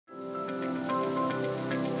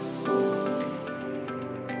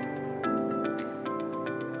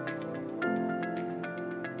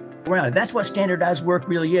around it. That's what standardized work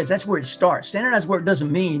really is. That's where it starts. Standardized work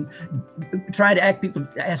doesn't mean trying to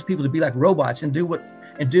ask people to be like robots and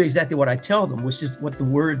do exactly what I tell them, which is what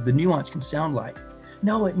the nuance can sound like.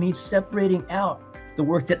 No, it means separating out the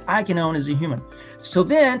work that I can own as a human. So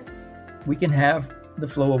then we can have the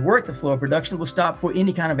flow of work, the flow of production will stop for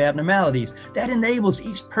any kind of abnormalities. That enables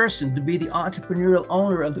each person to be the entrepreneurial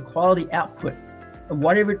owner of the quality output of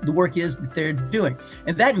whatever the work is that they're doing.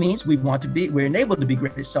 And that means we're enabled to be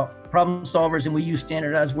great problem solvers, and we use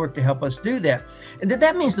standardized work to help us do that. And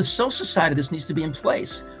that means the social side of this needs to be in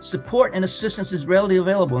place. Support and assistance is readily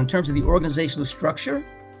available in terms of the organizational structure,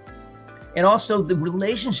 and also the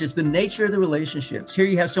relationships, the nature of the relationships. Here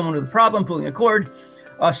you have someone with a problem, pulling a cord,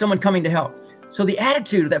 someone coming to help. So the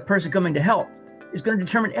attitude of that person coming to help is going to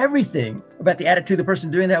determine everything about the attitude of the person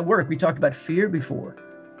doing that work. We talked about fear before,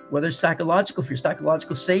 whether it's psychological fear,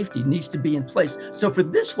 psychological safety needs to be in place. So for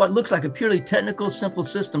this, what looks like a purely technical, simple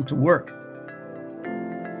system to work,